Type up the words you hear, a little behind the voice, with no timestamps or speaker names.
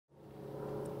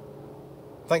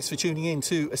Thanks for tuning in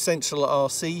to Essential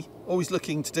RC. Always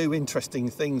looking to do interesting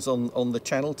things on the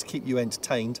channel to keep you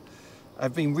entertained.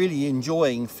 I've been really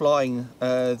enjoying flying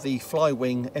the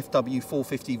FlyWing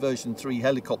FW450 version 3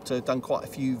 helicopter. Done quite a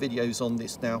few videos on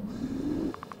this now.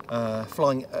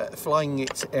 Flying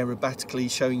it aerobatically,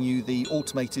 showing you the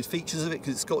automated features of it,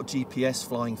 because it's got GPS,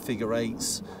 flying figure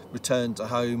eights, return to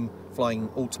home, flying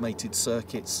automated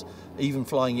circuits, even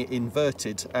flying it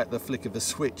inverted at the flick of a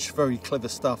switch. Very clever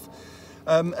stuff.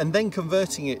 And then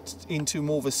converting it into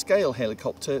more of a scale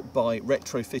helicopter by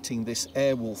retrofitting this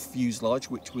Airwolf fuselage,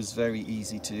 which was very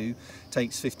easy to do.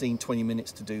 Takes 15-20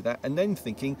 minutes to do that. And then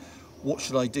thinking, what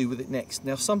should I do with it next?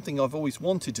 Now, something I've always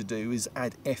wanted to do is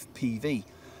add FPV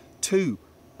to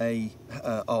a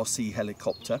RC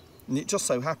helicopter, and it just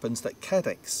so happens that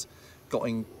Caddx got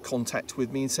in contact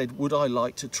with me and said, would I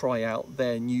like to try out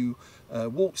their new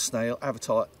Walksnail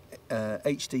Avatar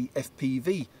HD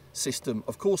FPV system.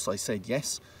 Of course I said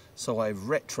yes, so I've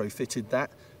retrofitted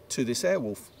that to this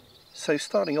Airwolf. So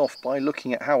starting off by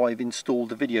looking at how I've installed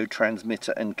the video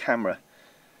transmitter and camera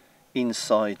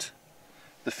inside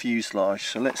the fuselage.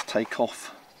 So let's take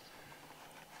off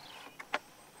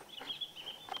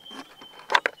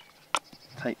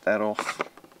that off,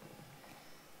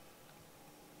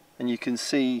 and you can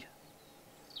see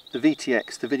the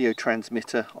VTX, the video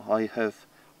transmitter, I have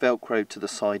velcroed to the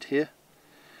side here,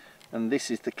 and this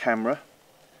is the camera.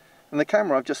 And the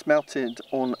camera I've just mounted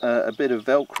on a bit of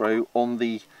velcro on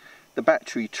the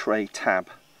battery tray tab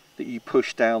that you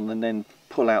push down and then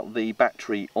pull out the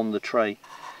battery on the tray.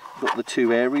 You've got the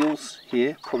two aerials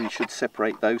here, probably should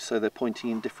separate those so they're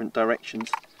pointing in different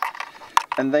directions.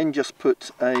 And then just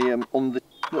put a on the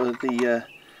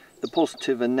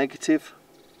positive and negative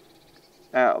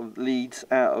leads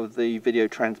out of the video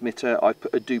transmitter. I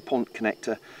put a DuPont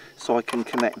connector so I can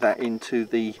connect that into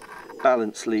the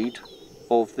balance lead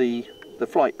of the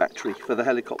flight battery for the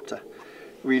helicopter.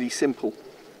 Really simple.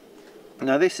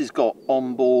 Now this has got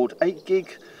onboard 8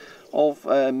 gig of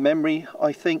memory,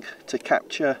 I think, to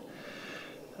capture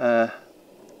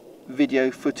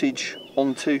video footage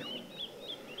onto.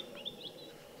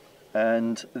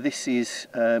 And this is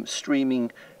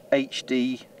streaming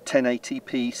HD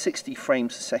 1080p 60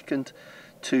 frames a second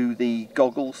to the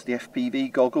goggles, the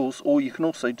FPV goggles, or you can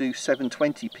also do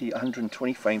 720p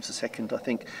 120 frames a second, I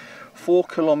think. 4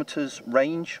 kilometers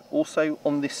range also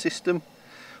on this system,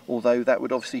 although that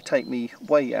would obviously take me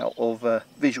way out of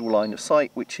visual line of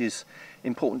sight, which is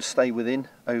important to stay within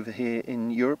over here in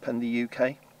Europe and the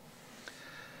UK.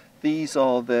 These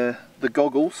are the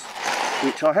goggles,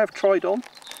 which I have tried on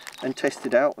and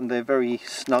tested out, and they're very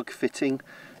snug fitting,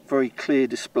 very clear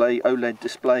display, OLED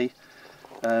display,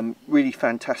 really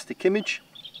fantastic image.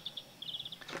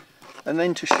 And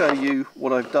then to show you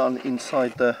what I've done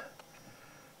inside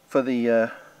for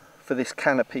this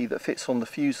canopy that fits on the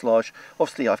fuselage,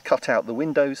 obviously I've cut out the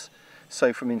windows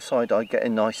so from inside I get a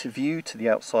nice view to the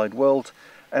outside world,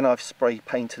 and I've spray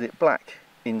painted it black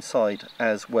inside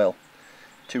as well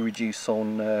to reduce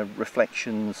on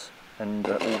reflections and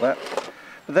all that.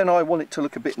 But then I want it to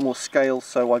look a bit more scale,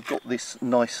 so I've got this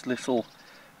nice little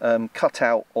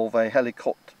cutout of a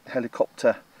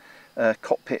helicopter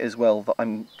cockpit as well that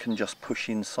I can just push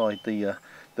inside the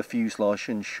fuselage,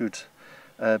 and should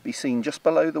be seen just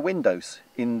below the windows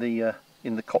in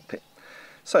the cockpit.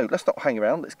 So let's not hang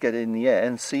around, let's get in the air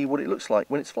and see what it looks like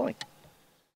when it's flying.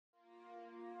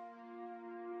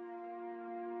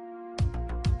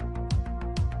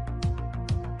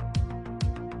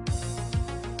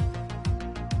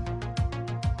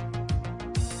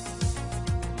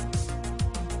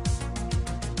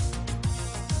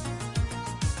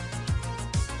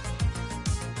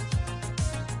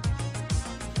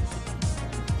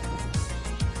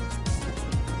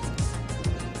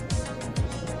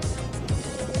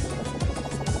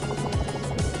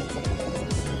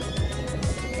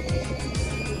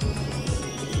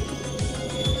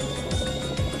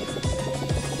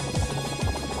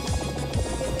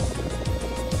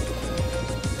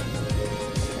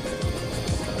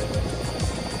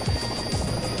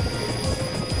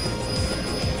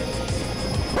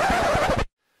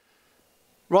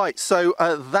 Right, so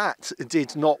that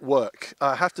did not work.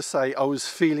 I have to say I was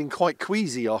feeling quite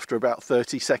queasy after about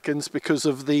 30 seconds because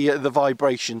of the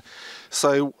vibration.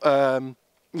 So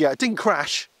yeah, it didn't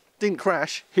crash.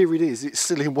 Here it is, it's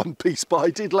still in one piece, but I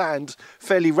did land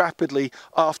fairly rapidly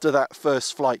after that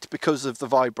first flight because of the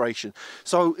vibration.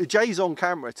 So Jay's on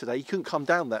camera today. He couldn't come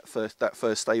down that first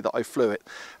day that I flew it,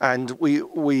 and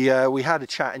we had a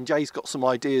chat, and Jay's got some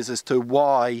ideas as to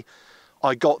why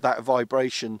I got that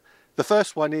vibration. The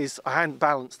first one is I hadn't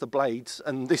balanced the blades,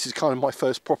 and this is kind of my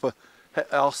first proper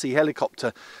RC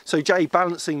Helicopter. So Jay,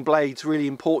 balancing blades really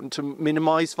important to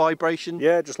minimise vibration?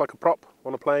 Yeah, just like a prop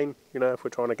on a plane, you know, if we're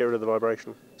trying to get rid of the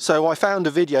vibration. So I found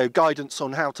a video guidance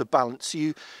on how to balance.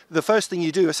 The first thing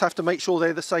you do is have to make sure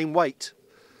they're the same weight.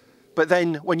 But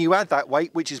then when you add that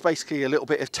weight, which is basically a little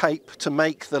bit of tape to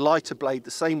make the lighter blade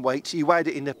the same weight, you add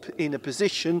it in a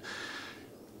position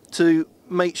to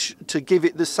give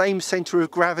it the same centre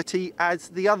of gravity as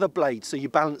the other blade. So you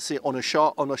balance it on a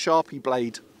Sharpie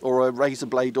blade or a razor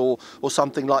blade or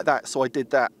something like that. So I did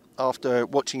that after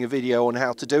watching a video on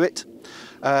how to do it.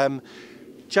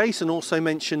 Jason also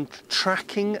mentioned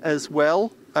tracking as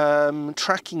well.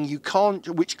 Tracking you can't,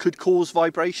 which could cause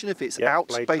vibration if it's out,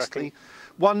 basically.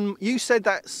 Tracking. You said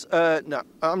that's, no,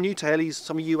 I'm new to helis,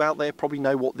 some of you out there probably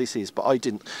know what this is, but I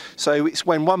didn't. So it's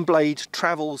when one blade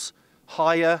travels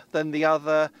higher than the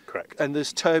other. Correct. And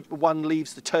there's one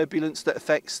leaves the turbulence that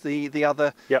affects the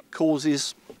other,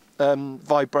 causes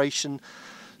vibration.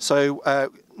 So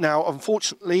now,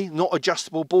 unfortunately, not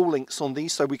adjustable ball links on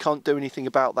these, so we can't do anything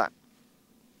about that.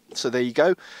 So there you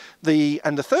go.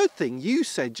 And the third thing you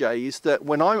said, Jay, is that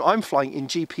when I'm flying in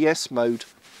GPS mode,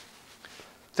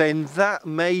 then that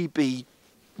may be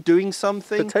doing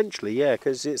something. Potentially, yeah,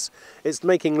 because it's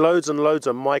making loads and loads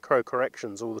of micro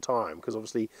corrections all the time, because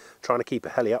obviously trying to keep a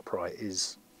heli upright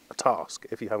is a task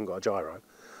if you haven't got a gyro.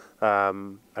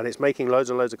 And it's making loads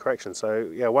and loads of corrections.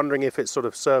 So yeah, wondering if it's sort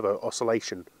of servo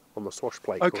oscillation on the swash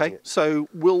plate. Okay, so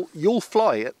you'll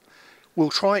fly it, we'll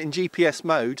try it in GPS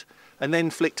mode, and then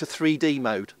flick to 3D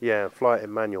mode. Yeah, fly it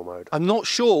in manual mode. I'm not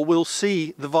sure we'll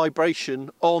see the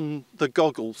vibration on the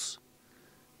goggles.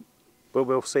 But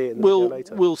we'll see it in the video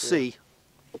later. We'll see.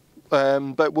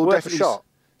 But we'll definitely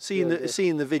see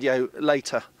in the video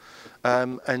later.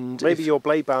 And maybe your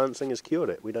blade balancing has cured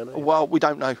it, we don't know. Well, we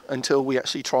don't know until we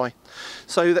actually try.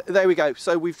 So there we go.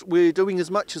 So we're doing as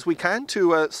much as we can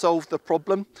to solve the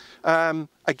problem.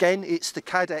 Again, it's the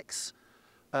Caddx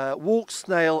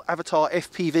Walksnail Avatar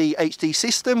FPV HD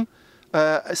system.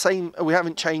 Same, we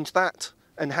haven't changed that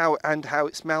and how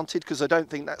it's mounted, because I don't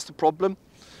think that's the problem.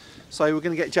 So we're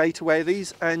going to get Jay to wear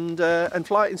these and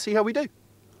fly it and see how we do.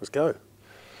 Let's go.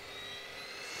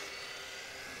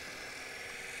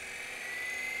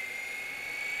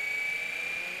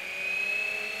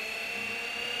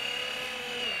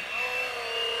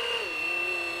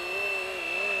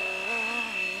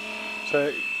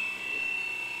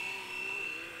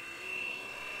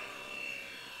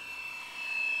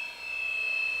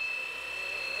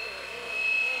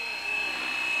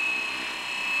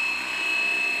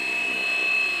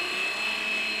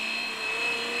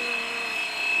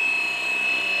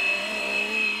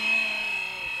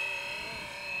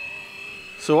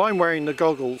 So I'm wearing the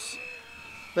goggles.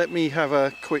 Let me have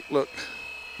a quick look.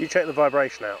 You check the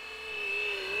vibration out.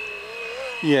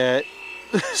 Yeah,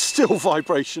 still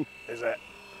vibration. Is it?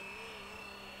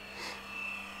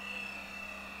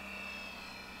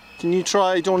 Can you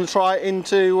try, do you want to try it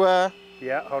into...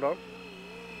 Yeah, hold on.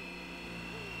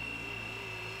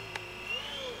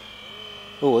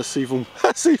 Oh, that's even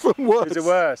worse. Is it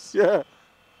worse? Yeah.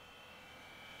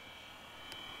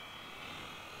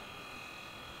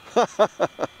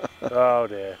 Oh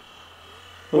dear.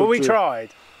 Well, we tried.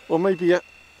 Well, maybe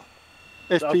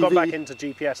FPV. I've got back into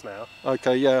GPS now.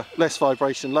 Okay, yeah, less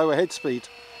vibration, lower head speed.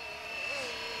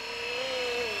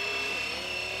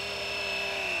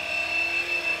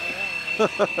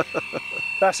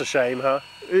 That's a shame, huh?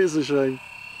 It is a shame.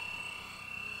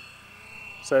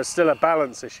 So it's still a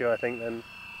balance issue, I think, then.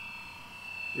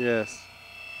 Yes.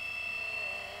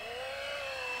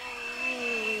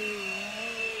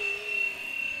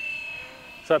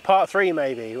 So part 3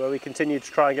 maybe, where we continue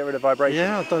to try and get rid of vibration.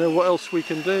 Yeah, I don't know what else we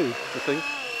can do, I think.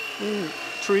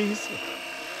 Trees.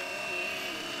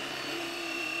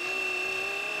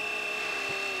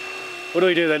 What do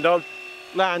we do then, Don?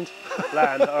 Land.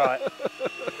 Land, alright.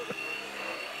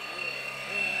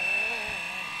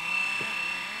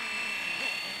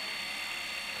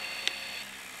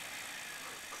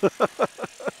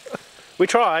 We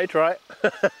tried, right?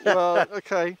 Well,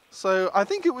 okay. So I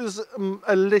think it was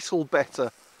a little better.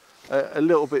 A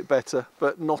little bit better,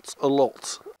 but not a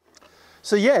lot.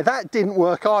 So yeah, that didn't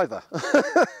work either.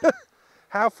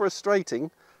 How frustrating.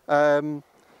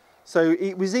 So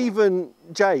it was even,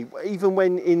 Jay, even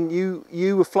when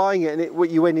you were flying it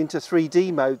and you went into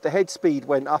 3D mode, the head speed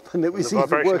went up and it was even worse.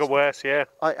 The vibration got worse, yeah.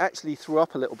 I actually threw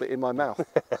up a little bit in my mouth.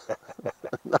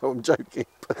 No, I'm joking.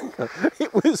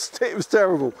 It was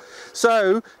terrible.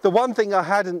 So the one thing I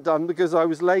hadn't done, because I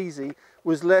was lazy,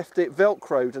 was left it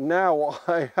velcroed, and now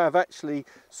I have actually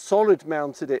solid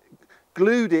mounted it,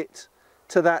 glued it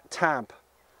to that tab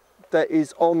that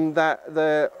is on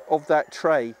that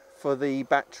tray for the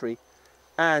battery.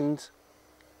 And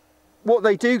what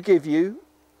they do give you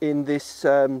in this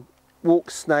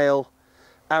Walksnail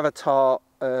Avatar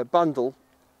bundle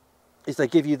is they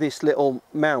give you this little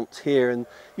mount here, and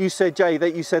you said, Jay,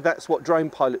 that you said that's what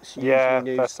drone pilots usually use.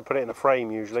 Yeah, that's to put it in a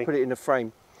frame usually. Put it in a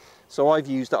frame. So I've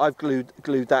used it. I've glued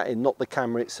that in, not the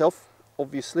camera itself,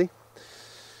 obviously.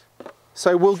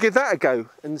 So we'll give that a go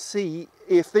and see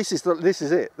if this is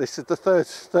it. This is the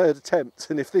third attempt,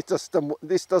 and if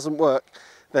this doesn't work,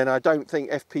 then I don't think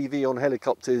FPV on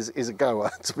helicopters is a goer,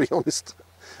 to be honest.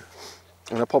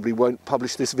 And I probably won't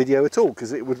publish this video at all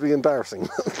because it would be embarrassing.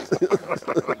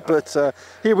 But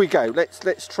here we go.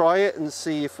 Let's try it and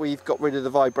see if we've got rid of the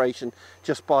vibration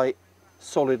just by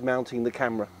solid mounting the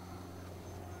camera.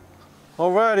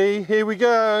 Alrighty, here we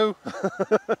go.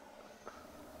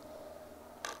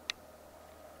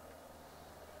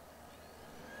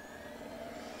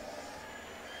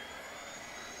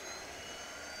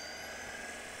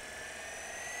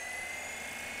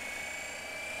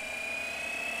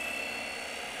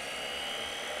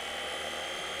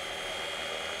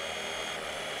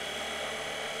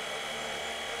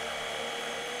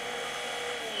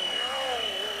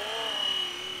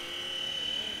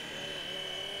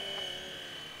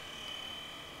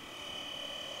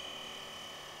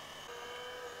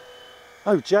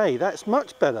 Oh, Jay, that's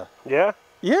much better. Yeah?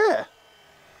 Yeah.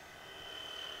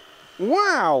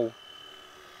 Wow.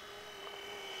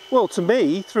 Well, to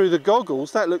me, through the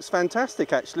goggles, that looks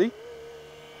fantastic, actually.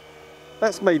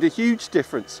 That's made a huge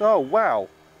difference. Oh, wow.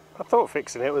 I thought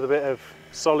fixing it with a bit of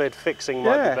solid fixing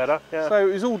might be better. Yeah. So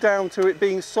it was all down to it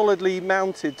being solidly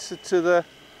mounted to the...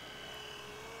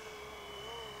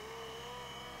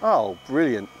 Oh,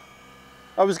 brilliant.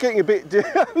 I was getting a bit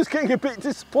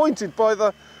disappointed by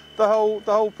the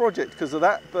whole project because of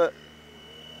that, but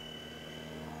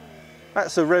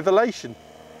that's a revelation.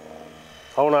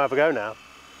 I want to have a go now.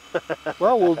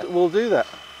 Well, we'll do that.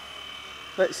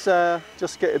 Let's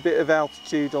just get a bit of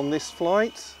altitude on this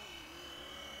flight,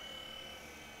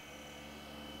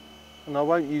 and I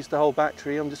won't use the whole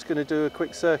battery. I'm just going to do a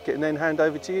quick circuit and then hand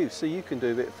over to you so you can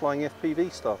do a bit of flying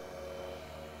FPV stuff.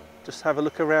 Just have a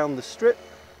look around the strip.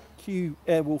 Cue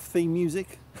Airwolf theme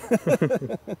music.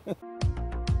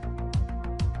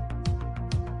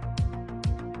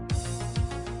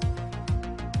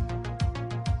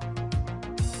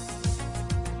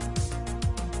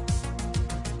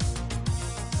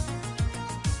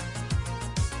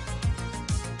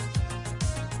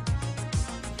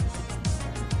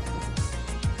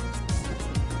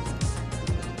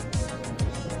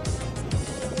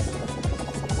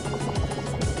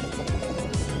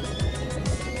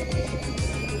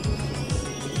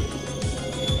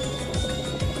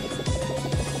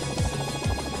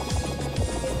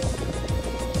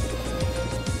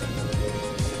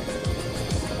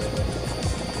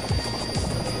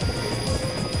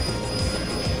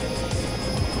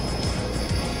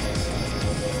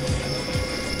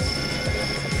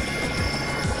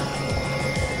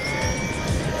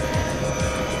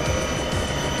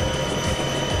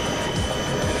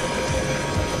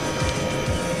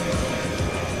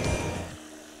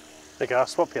 Okay, I'll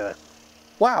swap you then.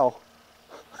 Wow.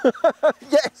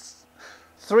 Yes.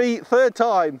 Third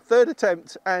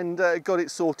attempt, and got it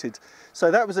sorted.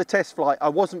 So that was a test flight. I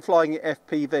wasn't flying it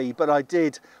FPV, but I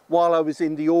did, while I was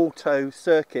in the auto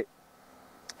circuit,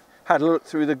 had a look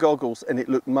through the goggles, and it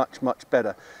looked much, much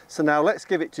better. So now let's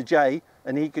give it to Jay,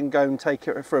 and he can go and take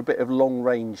it for a bit of long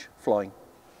range flying.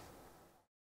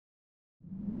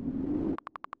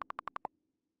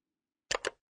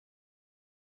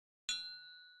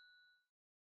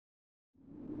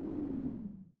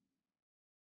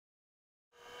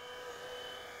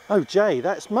 Oh, Jay,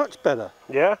 that's much better.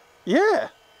 Yeah? Yeah.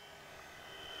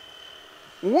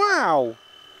 Wow.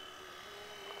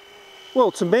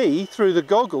 Well, to me, through the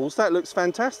goggles, that looks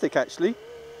fantastic, actually.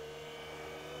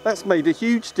 That's made a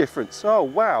huge difference. Oh,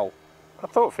 wow. I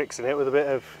thought fixing it with a bit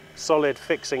of solid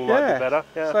fixing might be better.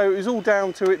 Yeah. So it was all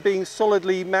down to it being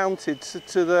solidly mounted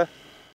to the